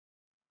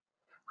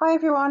Hi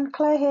everyone,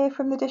 Claire here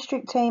from the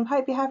district team.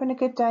 Hope you're having a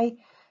good day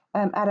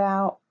at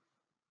our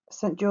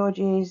St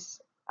George's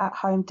at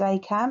home day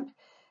camp.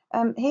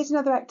 Here's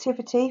another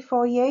activity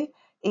for you.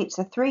 It's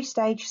a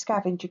 3-stage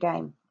scavenger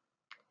game.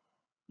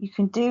 You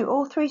can do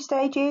all 3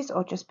 stages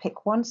or just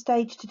pick one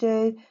stage to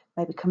do,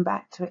 maybe come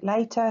back to it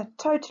later,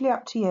 totally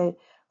up to you.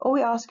 All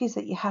we ask is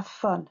that you have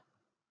fun.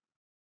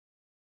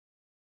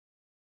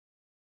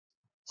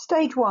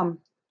 Stage 1.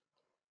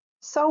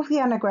 Solve the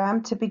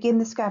anagram to begin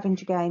the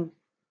scavenger game.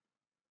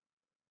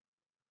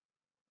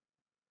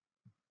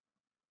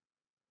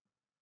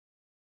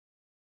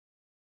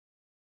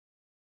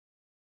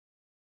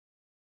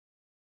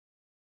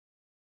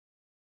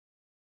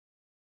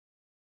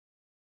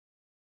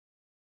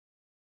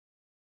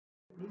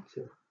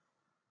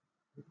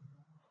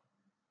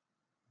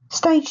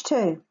 Stage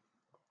 2.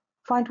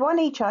 Find one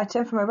each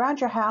item from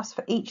around your house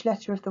for each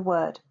letter of the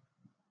word.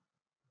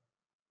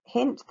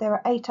 Hint, there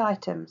are 8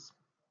 items.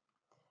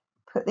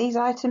 Put these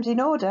items in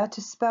order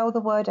to spell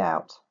the word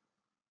out.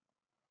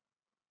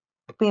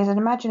 Be as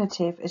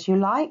imaginative as you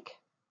like.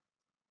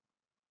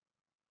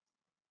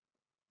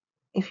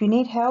 If you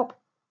need help,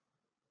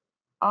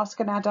 ask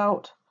an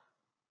adult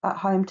at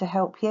home to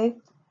help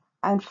you.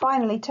 And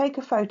finally, take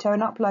a photo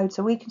and upload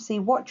so we can see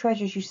what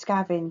treasures you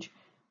scavenge.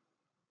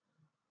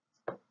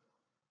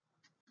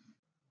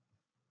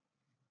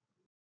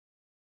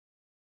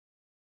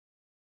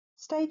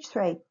 Stage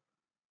 3.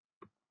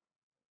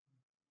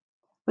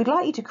 We'd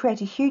like you to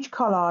create a huge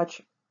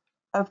collage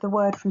of the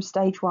word from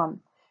stage 1,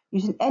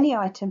 using any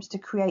items to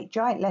create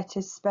giant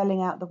letters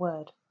spelling out the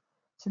word.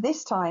 So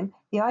this time,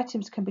 the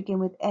items can begin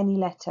with any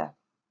letter.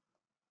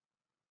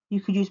 You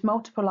could use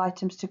multiple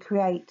items to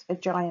create a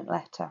giant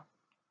letter.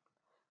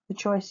 The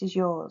choice is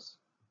yours.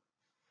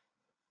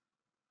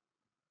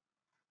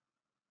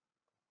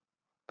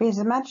 Be as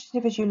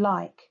imaginative as you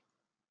like.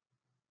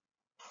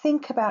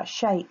 Think about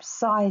shapes,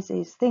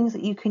 sizes, things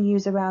that you can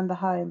use around the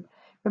home.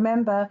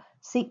 Remember,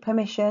 seek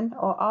permission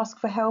or ask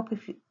for help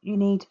if you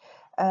need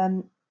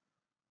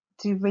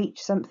to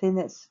reach something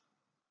that's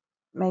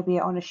maybe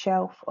on a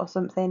shelf or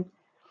something.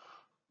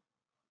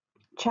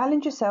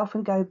 Challenge yourself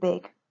and go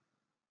big.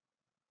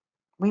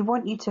 We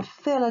want you to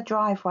fill a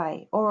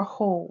driveway or a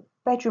hall,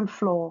 bedroom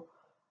floor,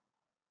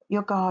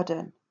 your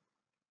garden,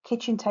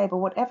 kitchen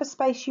table, whatever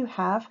space you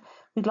have.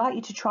 We'd like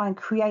you to try and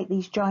create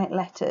these giant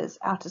letters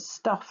out of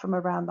stuff from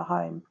around the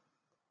home.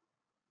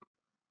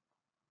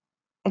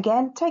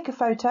 Again, take a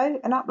photo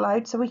and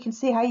upload so we can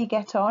see how you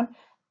get on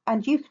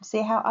and you can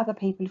see how other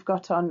people have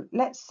got on.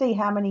 Let's see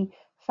how many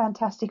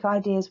fantastic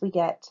ideas we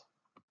get.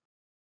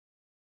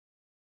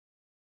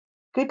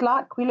 Good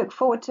luck. We look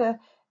forward to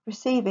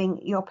receiving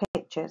your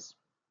pictures.